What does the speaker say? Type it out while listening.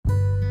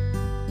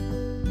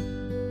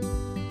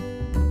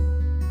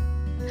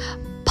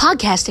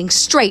Podcasting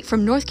straight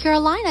from North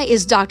Carolina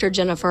is Dr.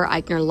 Jennifer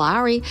Eichner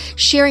Lowry,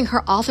 sharing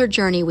her author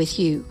journey with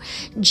you.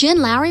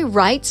 Jen Lowry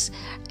Writes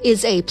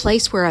is a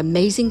place where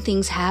amazing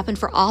things happen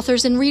for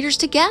authors and readers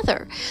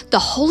together. The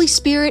Holy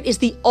Spirit is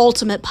the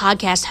ultimate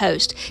podcast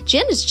host.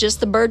 Jen is just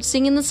the bird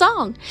singing the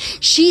song.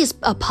 She is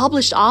a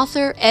published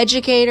author,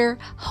 educator,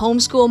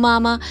 homeschool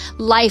mama,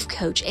 life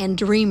coach, and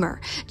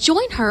dreamer.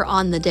 Join her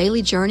on the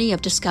daily journey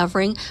of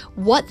discovering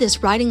what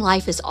this writing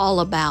life is all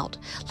about.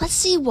 Let's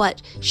see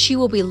what she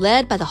will be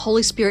led by the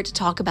Holy Spirit to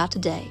talk about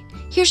today.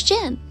 Here's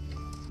Jen.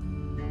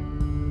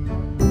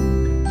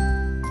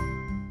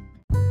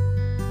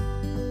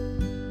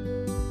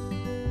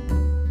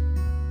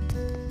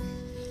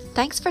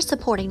 Thanks for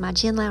supporting my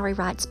Jen Lowry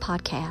Writes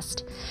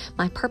podcast.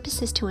 My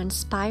purpose is to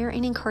inspire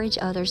and encourage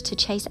others to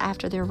chase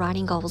after their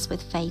writing goals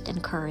with faith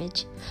and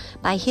courage.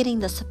 By hitting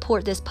the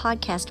support this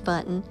podcast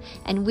button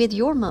and with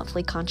your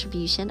monthly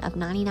contribution of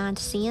 99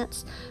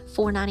 cents,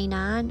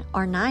 $4.99,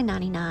 or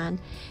 $9.99,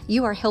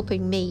 you are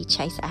helping me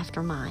chase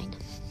after mine.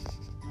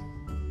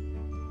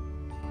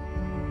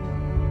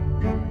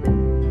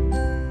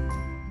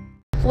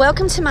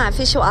 Welcome to my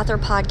official author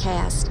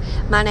podcast.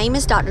 My name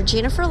is Dr.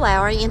 Jennifer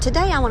Lowry, and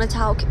today I want to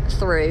talk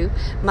through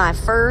my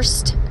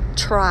first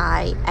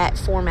try at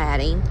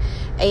formatting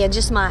and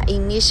just my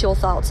initial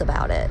thoughts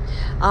about it.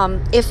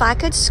 If I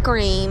could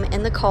scream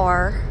in the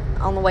car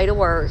on the way to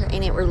work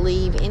and it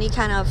relieve any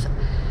kind of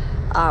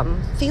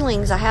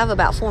feelings I have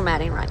about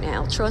formatting right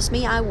now, trust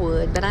me, I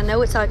would, but I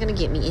know it's not going to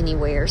get me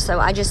anywhere, so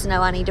I just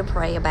know I need to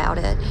pray about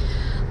it.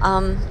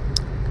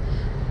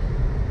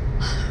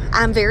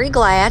 I'm very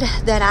glad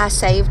that I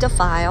saved a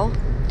file.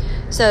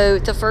 So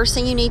the first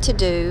thing you need to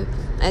do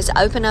is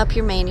open up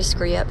your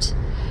manuscript,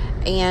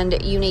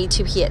 and you need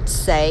to hit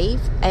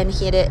save and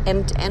hit it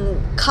and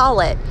call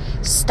it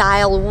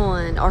style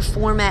 1 or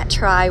format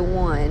try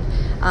 1.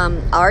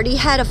 I already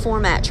had a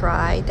format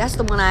try. That's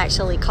the one I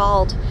actually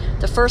called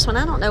the first one.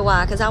 I don't know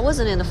why, because I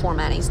wasn't in the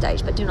formatting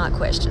stage, but do not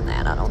question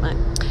that. I don't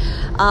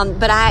know.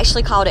 But I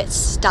actually called it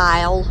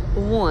style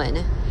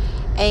 1.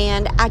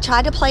 And I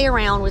tried to play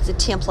around with the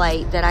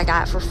template that I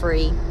got for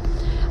free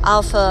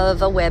off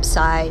of a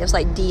website. It was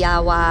like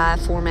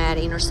DIY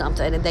formatting or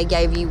something. And they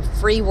gave you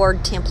free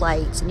word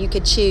templates, and you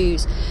could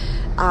choose.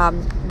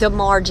 The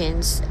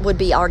margins would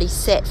be already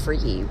set for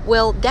you.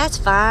 Well, that's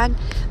fine,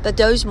 but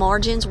those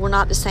margins were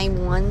not the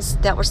same ones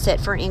that were set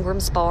for Ingram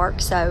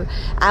Spark. So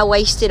I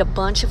wasted a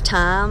bunch of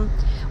time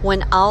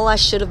when all I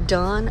should have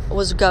done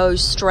was go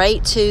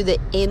straight to the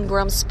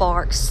Ingram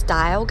Spark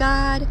style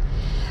guide.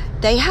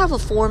 They have a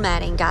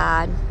formatting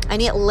guide,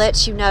 and it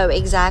lets you know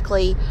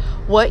exactly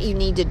what you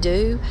need to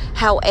do.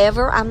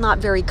 However, I'm not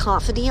very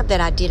confident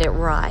that I did it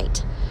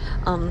right.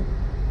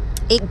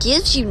 It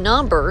gives you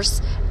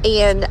numbers,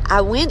 and I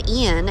went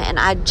in and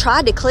I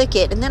tried to click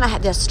it, and then I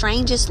had the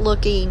strangest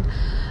looking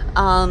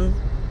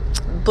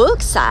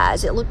book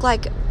size. It looked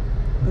like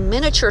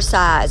miniature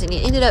size, and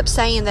it ended up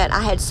saying that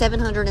I had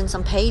 700 and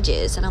some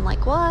pages, and I'm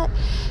like, what?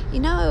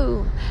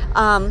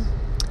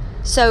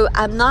 So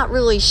I'm not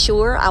really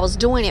sure I was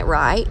doing it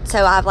right.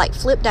 So I've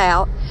flipped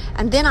out,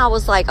 and then I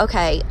was like,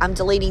 okay, I'm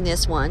deleting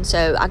this one.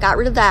 So I got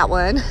rid of that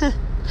one.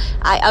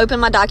 I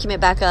opened my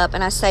document back up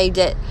and I saved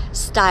it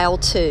style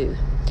 2.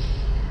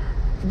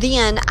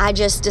 Then I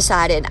just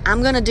decided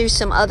I'm going to do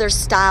some other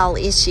style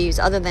issues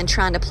other than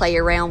trying to play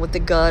around with the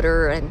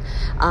gutter, and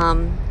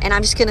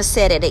I'm just going to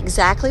set it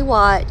exactly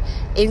what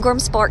Ingram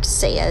Spark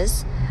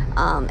says,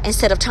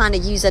 instead of trying to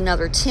use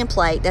another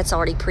template that's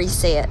already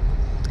preset.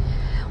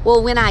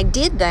 Well, when I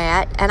did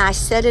that and I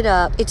set it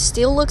up, it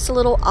still looks a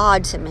little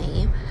odd to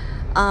me.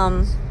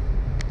 I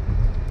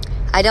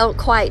don't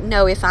quite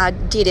know if I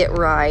did it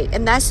right.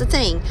 And that's the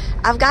thing.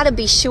 I've got to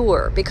be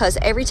sure, because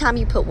every time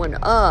you put one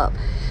up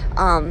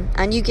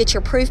and you get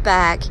your proof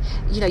back,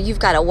 you've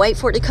got to wait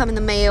for it to come in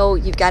the mail.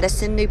 You've got to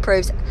send new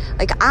proofs.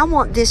 I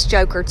want this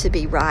joker to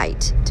be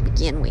right to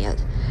begin with.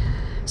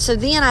 So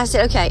then I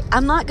said, okay,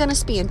 I'm not going to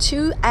spend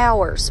 2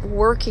 hours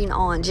working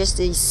on just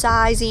the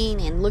sizing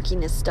and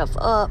looking this stuff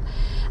up.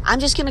 I'm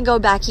just going to go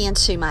back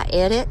into my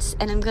edits,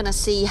 and I'm going to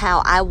see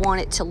how I want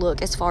it to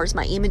look as far as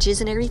my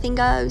images and everything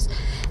goes.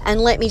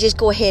 And let me just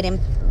go ahead and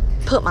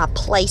put my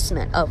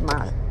placement of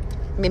my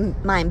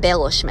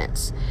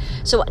embellishments.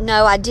 So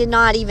no, I did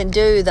not even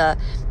do the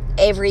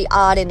every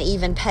odd and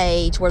even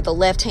page where the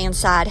left-hand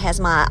side has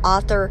my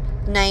author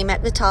name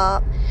at the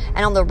top,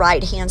 and on the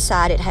right-hand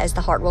side it has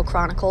the Hartwell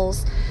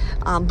Chronicles,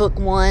 book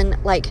 1.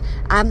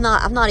 I'm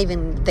not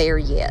even there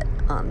yet.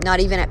 Not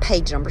even at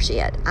page numbers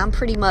yet. I'm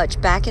pretty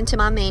much back into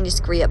my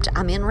manuscript.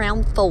 I'm in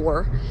round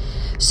 4.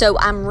 So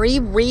I'm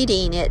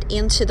rereading it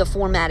into the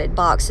formatted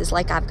boxes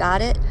like I've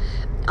got it.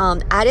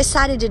 I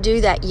decided to do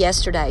that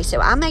yesterday. So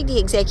I made the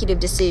executive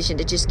decision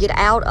to just get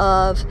out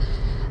of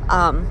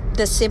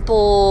the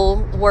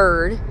simple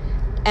Word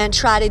and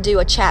try to do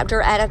a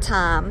chapter at a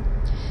time,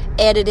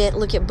 edit it,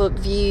 look at book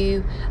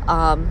view,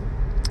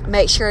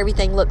 make sure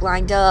everything looked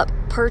lined up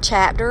per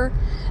chapter,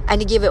 and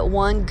to give it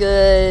one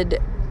good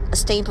a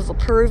stamp of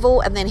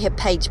approval, and then hit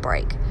page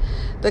break.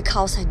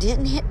 Because I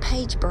didn't hit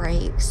page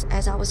breaks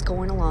as I was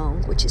going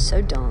along, which is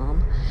so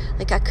dumb.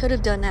 Like, I could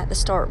have done that to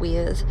start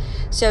with.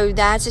 So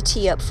that's a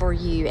tip for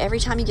you. Every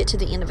time you get to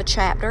the end of a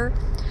chapter,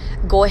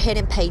 go ahead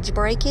and page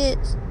break it.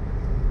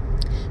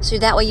 So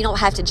that way you don't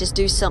have to just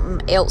do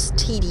something else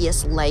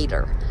tedious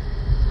later.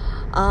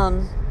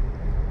 And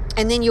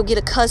then you'll get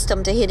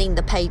accustomed to hitting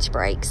the page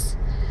breaks.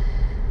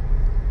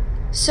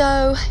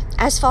 So,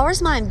 as far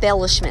as my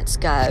embellishments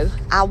go,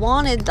 I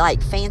wanted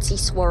like fancy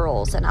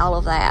swirls and all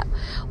of that.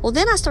 Well,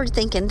 then I started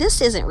thinking, this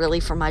isn't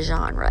really for my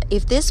genre.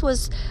 If this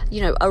was,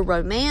 a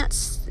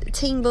romance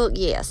teen book,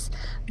 yes.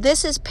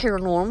 This is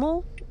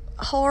paranormal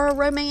horror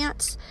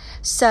romance,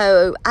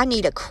 so I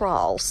need a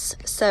cross.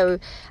 So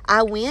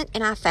I went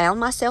and I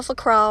found myself a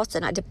cross,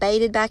 and I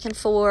debated back and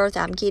forth.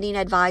 I'm getting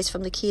advice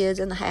from the kids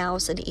in the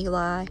house and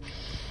Eli,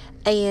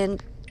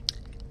 and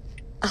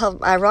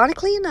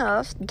ironically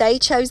enough, they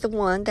chose the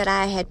one that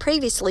I had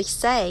previously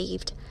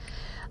saved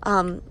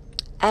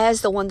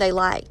as the one they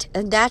liked.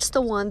 And that's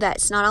the one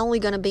that's not only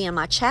going to be in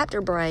my chapter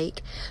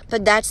break,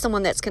 but that's the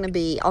one that's going to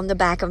be on the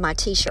back of my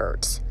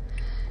t-shirts.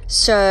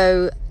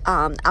 So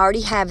I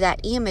already have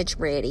that image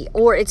ready,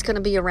 or it's going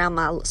to be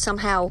around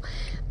somehow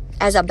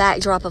as a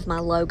backdrop of my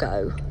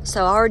logo.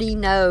 So I already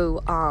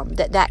know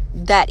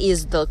that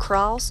is the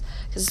cross,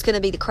 because it's going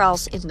to be the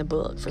cross in the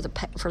book for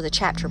the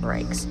chapter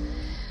breaks.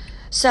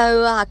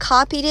 So I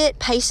copied it,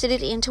 pasted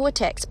it into a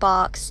text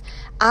box.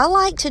 I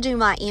like to do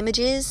my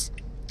images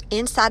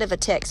inside of a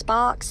text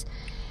box,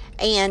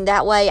 and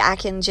that way I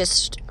can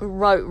just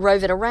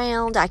rove it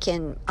around. I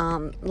can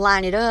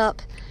line it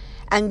up.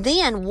 And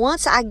then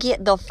once I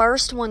get the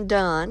first one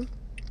done,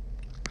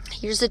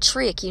 here's a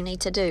trick you need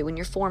to do when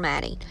you're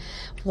formatting.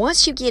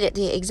 Once you get it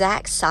the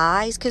exact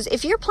size, because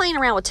if you're playing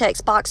around with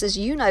text boxes,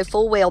 you know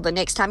full well the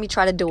next time you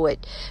try to do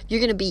it,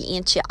 you're going to be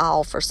inch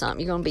off or something.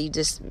 You're going to be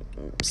just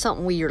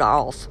something weird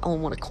off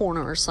on one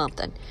corner or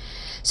something.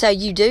 So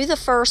you do the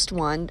first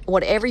one,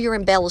 whatever your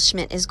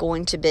embellishment is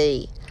going to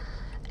be,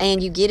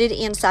 and you get it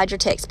inside your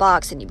text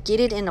box, and you get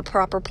it in the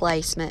proper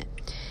placement,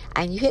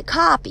 and you hit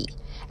copy.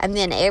 And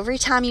then every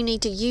time you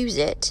need to use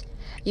it,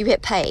 you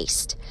hit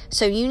paste.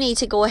 So you need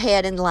to go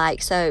ahead and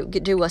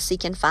do a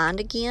seek and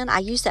find again. I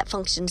use that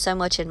function so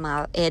much in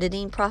my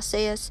editing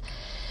process.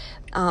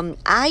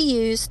 I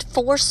used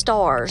 4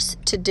 stars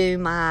to do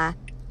my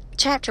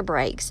chapter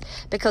breaks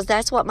because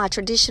that's what my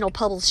traditional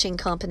publishing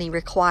company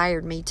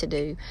required me to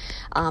do.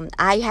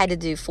 I had to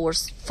do four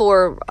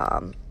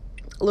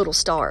little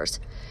stars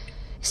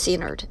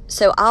centered.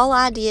 So all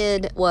I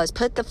did was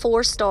put the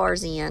 4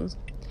 stars in,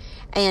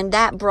 and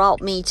that brought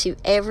me to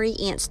every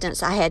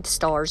instance I had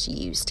stars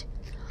used.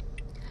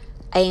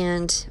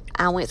 And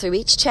I went through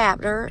each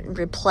chapter and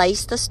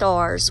replaced the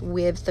stars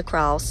with the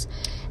cross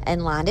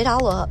and lined it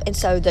all up. And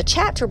so the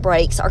chapter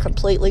breaks are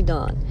completely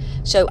done.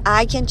 So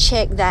I can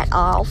check that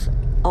off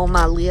on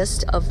my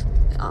list of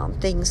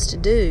things to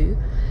do.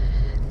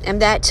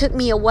 And that took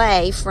me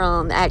away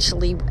from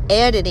actually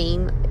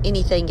editing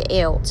anything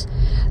else,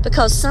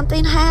 because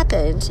something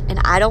happened, and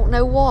I don't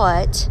know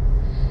what.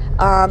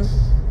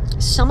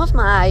 Some of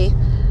my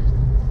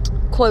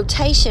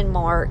quotation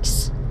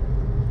marks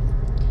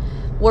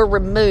were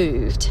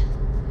removed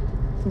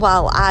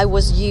while I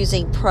was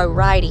using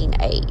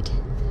ProWriting Aid,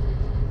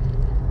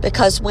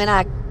 because when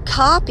I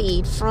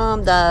copied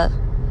from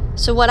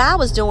so what I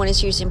was doing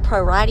is using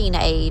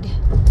ProWriting Aid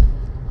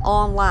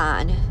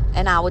online,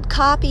 and I would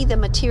copy the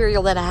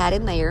material that I had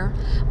in there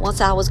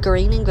once I was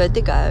green and good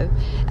to go,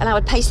 and I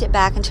would paste it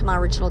back into my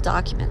original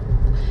document.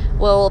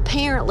 Well,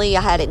 apparently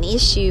I had an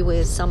issue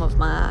with some of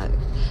my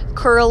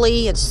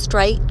curly and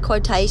straight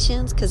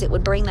quotations, because it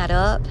would bring that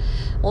up.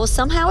 Well,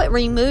 somehow it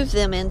removed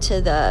them into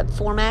the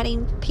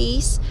formatting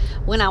piece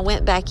when I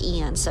went back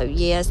in. So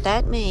yes,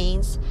 that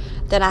means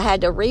that I had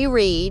to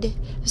reread.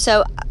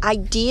 So I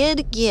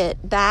did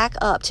get back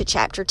up to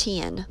chapter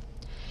 10,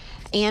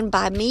 and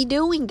by me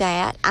doing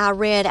that, I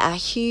read a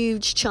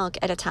huge chunk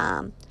at a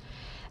time.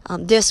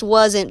 This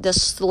wasn't the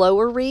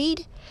slower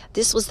read.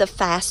 This was the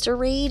faster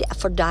read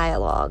for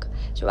dialogue.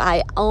 So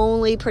I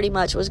only pretty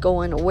much was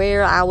going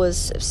where I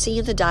was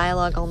seeing the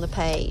dialogue on the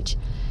page.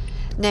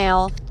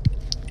 Now,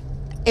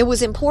 it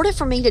was important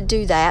for me to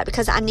do that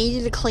because I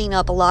needed to clean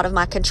up a lot of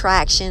my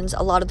contractions,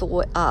 a lot of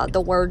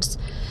the words,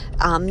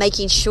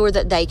 making sure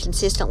that they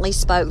consistently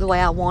spoke the way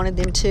I wanted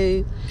them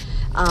to.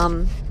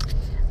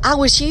 I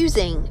was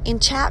using, in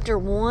chapter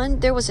 1,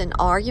 there was an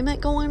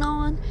argument going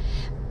on,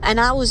 and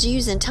I was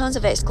using tons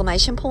of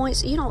exclamation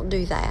points. You don't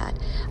do that.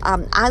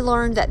 I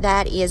learned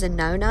that is a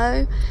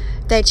no-no,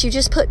 that you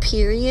just put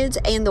periods,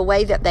 and the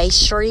way that they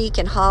shriek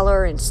and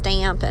holler and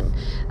stamp and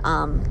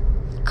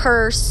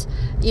curse,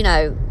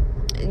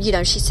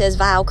 she says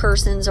vile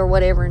cursings or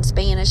whatever in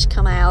Spanish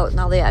come out and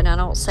all that, and I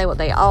don't say what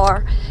they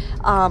are.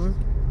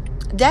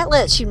 that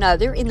lets you know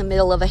they're in the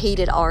middle of a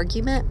heated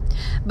argument,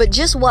 but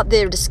just what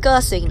they're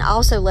discussing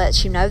also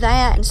lets you know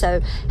that. And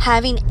so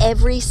having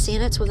every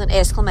sentence with an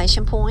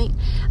exclamation point,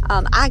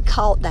 I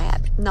caught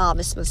that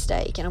novice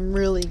mistake, and I'm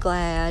really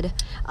glad.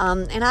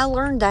 And I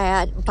learned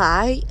that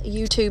by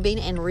YouTubing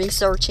and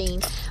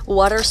researching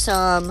what are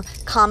some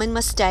common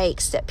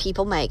mistakes that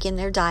people make in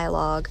their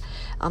dialogue,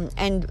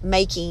 and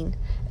making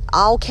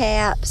all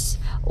caps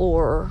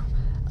or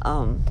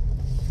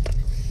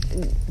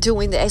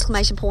doing the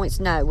exclamation points.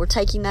 No, we're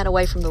taking that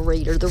away from the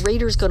reader. The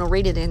reader's going to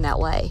read it in that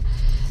way.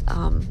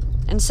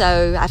 And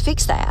so I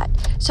fixed that.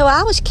 So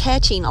I was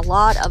catching a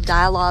lot of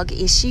dialogue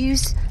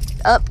issues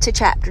up to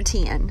chapter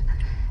 10.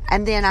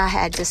 And then I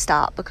had to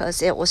stop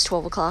because it was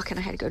 12 o'clock and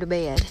I had to go to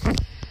bed.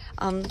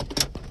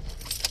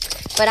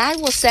 But I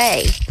will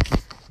say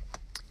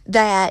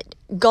that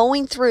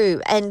going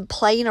through and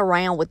playing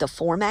around with the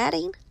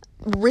formatting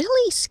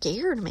really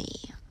scared me.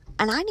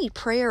 And I need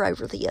prayer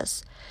over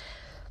this.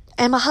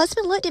 And my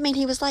husband looked at me and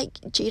he was like,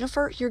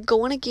 Jennifer, you're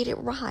going to get it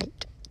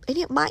right. And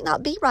it might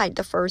not be right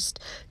the first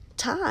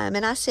time.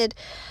 And I said,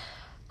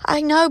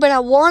 I know, but I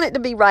want it to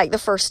be right the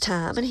first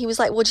time. And he was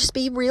like, well, just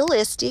be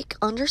realistic.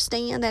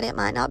 Understand that it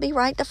might not be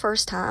right the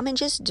first time and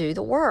just do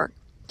the work.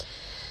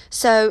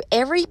 So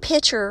every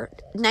picture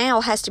now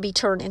has to be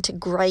turned into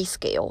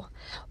grayscale,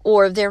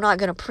 or they're not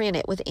going to print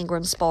it with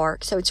Ingram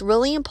Spark. So it's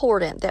really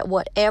important that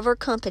whatever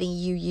company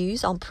you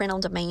use on print on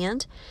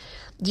demand,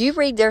 you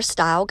read their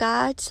style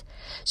guides.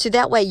 So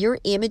that way your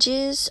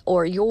images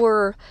or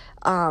your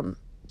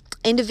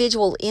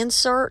individual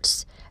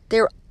inserts,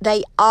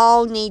 they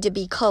all need to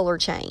be color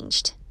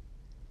changed.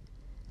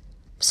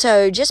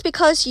 So just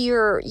because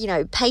you're,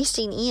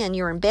 pasting in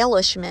your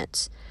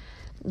embellishments,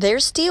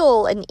 there's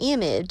still an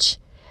image,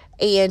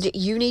 and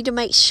you need to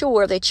make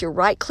sure that you're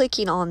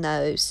right-clicking on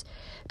those,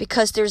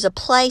 because there's a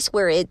place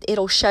where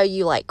it'll show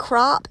you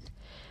crop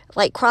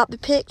the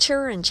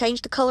picture and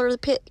change the color of the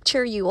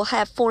picture. You will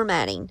have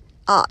formatting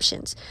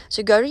options.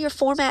 So go to your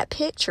format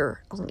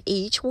picture on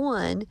each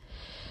one.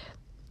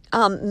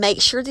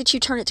 Make sure that you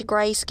turn it to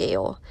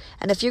grayscale.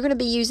 And if you're going to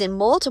be using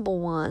multiple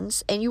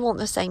ones and you want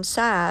the same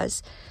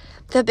size,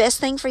 the best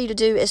thing for you to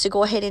do is to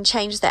go ahead and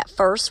change that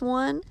first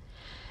one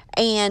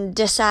and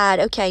decide,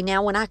 okay,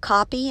 now when I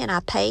copy and I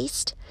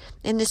paste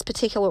in this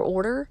particular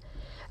order,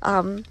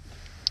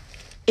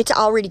 it's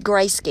already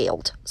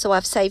grayscaled. So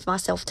I've saved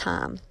myself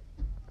time.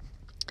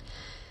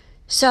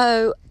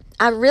 So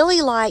I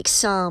really like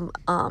some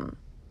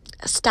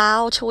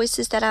style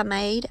choices that I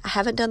made. I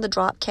haven't done the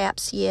drop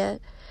caps yet.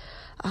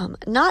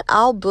 Not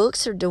all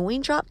books are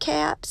doing drop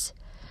caps.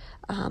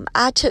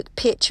 I took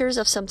pictures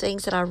of some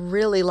things that I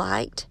really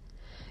liked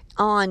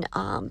on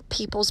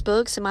people's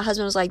books, and my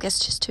husband was like,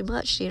 that's just too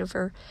much,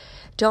 Jennifer.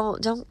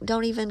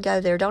 Don't even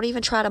go there. Don't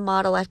even try to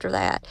model after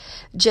that.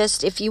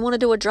 Just, if you want to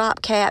do a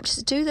drop cap,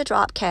 just do the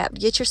drop cap.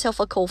 Get yourself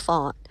a cool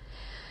font.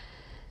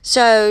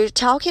 So,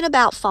 talking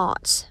about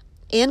fonts,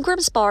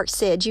 Ingram Spark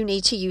said you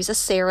need to use a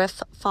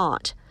serif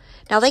font.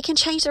 Now, they can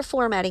change their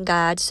formatting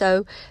guide,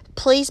 so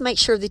please make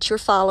sure that you're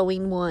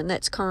following one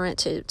that's current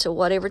to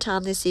whatever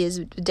time this is.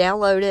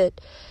 Download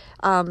it.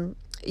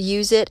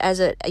 Use it as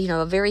a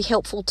very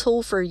helpful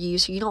tool for you,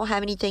 so you don't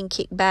have anything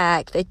kicked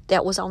back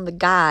that was on the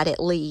guide at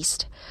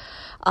least.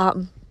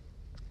 And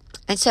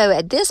so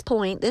at this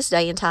point, this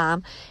day and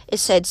time, it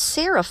said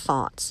serif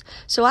fonts.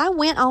 So I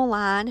went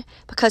online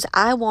because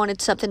I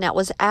wanted something that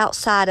was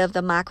outside of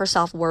the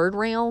Microsoft Word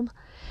realm.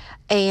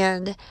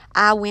 And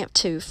I went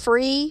to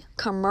free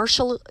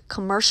commercial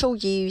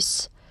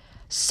use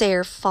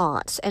serif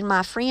fonts. And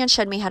my friend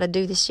showed me how to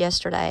do this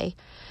yesterday.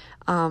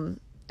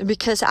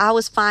 Because I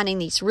was finding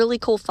these really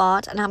cool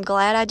fonts, and I'm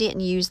glad I didn't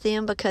use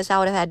them because I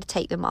would have had to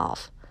take them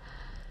off.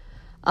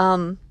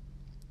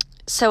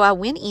 So I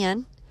went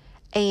in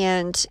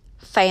and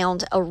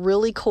found a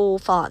really cool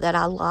font that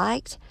I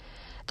liked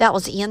that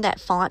was in that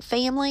font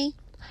family,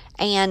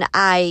 and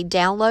I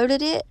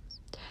downloaded it,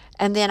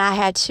 and then I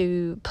had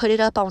to put it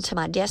up onto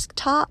my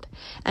desktop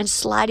and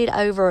slide it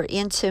over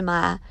into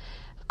my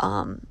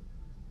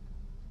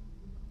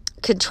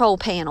control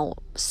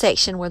panel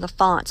section where the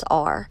fonts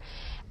are.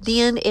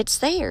 Then it's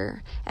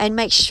there. And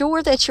make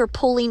sure that you're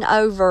pulling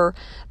over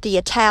the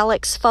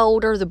italics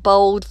folder, the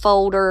bold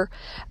folder,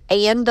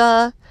 and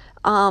the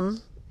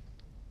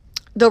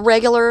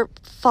regular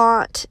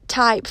font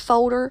type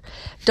folder.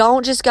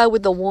 Don't just go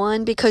with the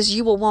one, because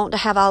you will want to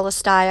have all the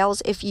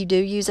styles if you do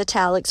use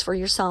italics for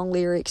your song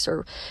lyrics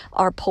or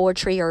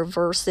poetry or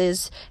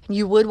verses.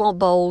 You would want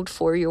bold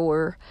for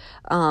your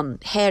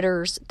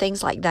headers,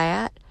 things like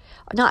that.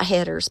 Not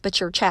headers, but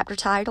your chapter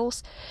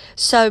titles.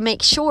 So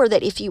make sure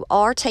that if you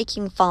are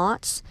taking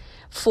fonts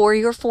for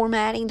your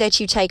formatting, that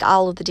you take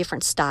all of the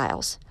different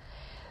styles.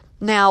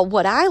 Now,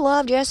 what I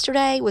loved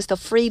yesterday was the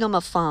freedom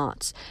of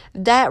fonts.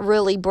 That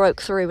really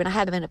broke through, and I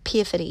had an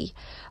epiphany.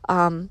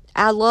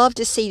 I love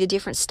to see the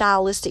different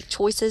stylistic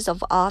choices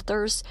of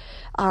authors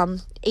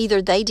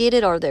Either they did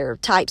it or their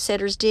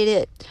typesetters did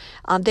it.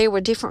 There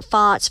were different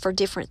fonts for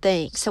different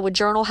things. So a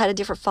journal had a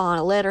different font,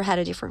 a letter had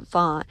a different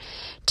font,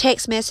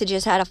 text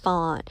messages had a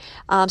font.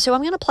 So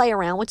I'm going to play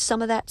around with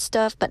some of that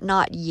stuff, but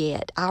not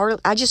yet.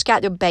 I just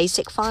got the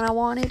basic font I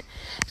wanted.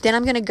 Then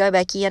I'm going to go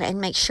back in and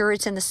make sure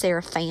it's in the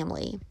serif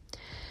family.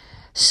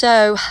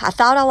 So I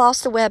thought I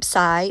lost the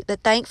website,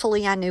 but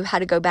thankfully I knew how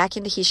to go back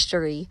into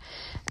history,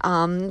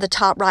 the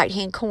top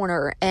right-hand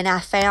corner, and I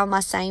found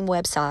my same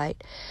website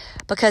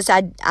because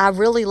I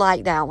really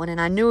liked that one, and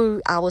I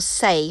knew I was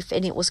safe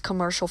and it was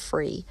commercial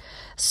free.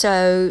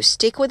 So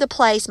stick with the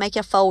place, make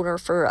a folder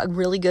for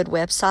really good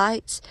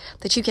websites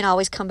that you can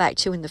always come back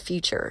to in the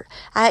future.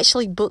 I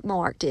actually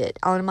bookmarked it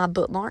on my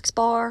bookmarks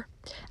bar.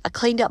 I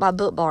cleaned up my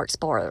bookmarks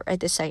bar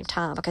at the same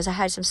time because I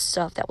had some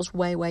stuff that was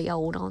way, way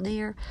old on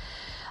there.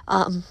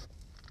 And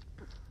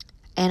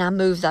I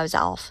moved those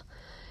off.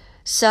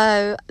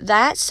 So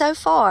that's so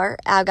far.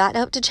 I got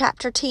up to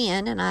chapter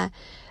 10 and I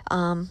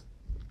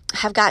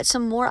have got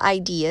some more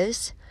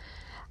ideas.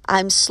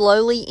 I'm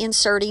slowly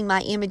inserting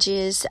my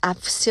images.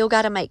 I've still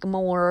got to make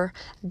more.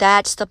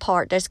 That's the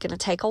part that's going to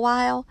take a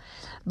while,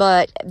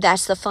 but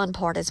that's the fun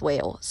part as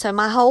well. So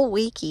my whole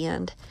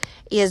weekend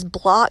is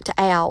blocked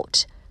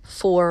out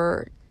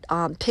for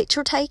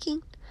picture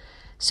taking.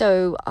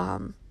 So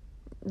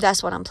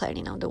that's what I'm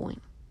planning on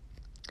doing.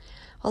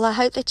 Well, I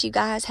hope that you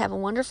guys have a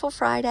wonderful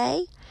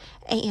Friday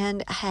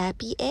and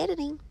happy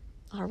editing,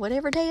 or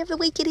whatever day of the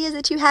week it is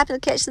that you happen to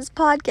catch this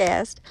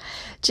podcast.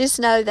 Just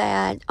know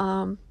that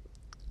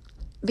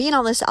being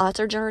on this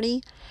author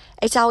journey,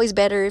 it's always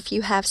better if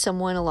you have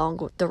someone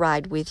along the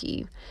ride with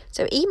you.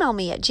 So email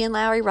me at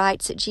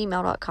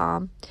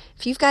jenlowrywrites@gmail.com.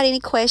 If you've got any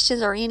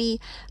questions or any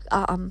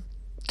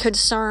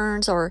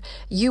concerns, or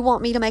you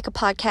want me to make a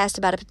podcast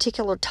about a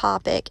particular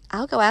topic,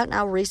 I'll go out and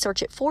I'll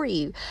research it for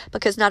you,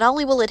 because not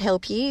only will it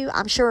help you,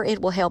 I'm sure it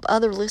will help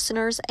other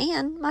listeners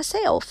and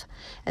myself,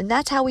 and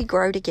that's how we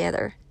grow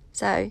together.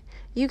 So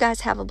you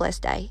guys have a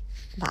blessed day.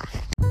 Bye.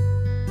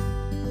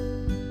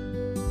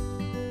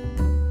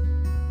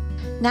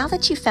 Now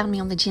that you've found me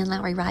on the Jen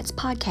Lowry Writes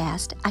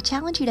podcast, I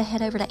challenge you to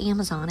head over to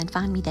Amazon and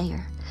find me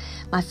there.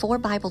 My 4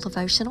 Bible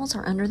devotionals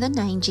are under the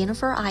name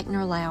Jennifer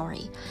Eichner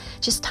Lowry.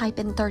 Just type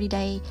in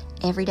 30-day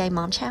Everyday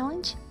Mom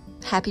Challenge,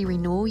 Happy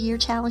Renewal Year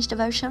Challenge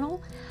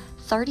Devotional,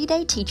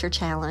 30-Day Teacher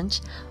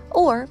Challenge,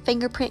 or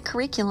Fingerprint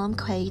Curriculum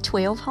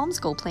K-12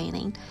 Homeschool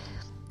Planning.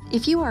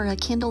 If you are a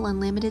Kindle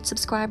Unlimited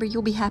subscriber,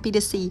 you'll be happy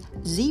to see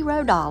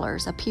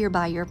 $0 appear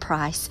by your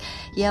price.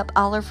 Yep,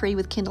 all are free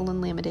with Kindle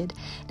Unlimited.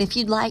 And if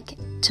you'd like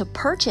to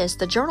purchase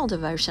the journal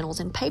devotionals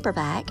in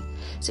paperback,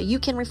 so you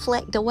can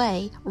reflect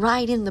away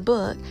right in the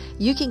book,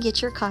 you can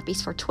get your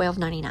copies for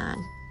 $12.99.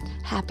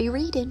 Happy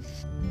reading!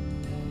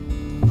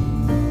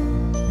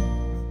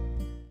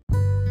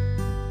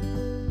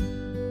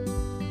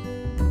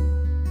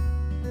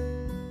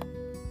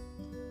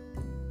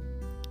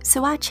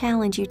 So I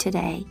challenge you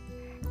today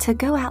to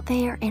go out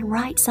there and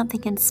write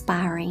something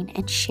inspiring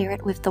and share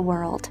it with the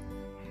world.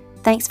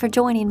 Thanks for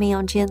joining me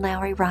on Jen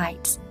Lowry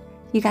Writes.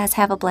 You guys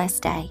have a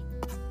blessed day.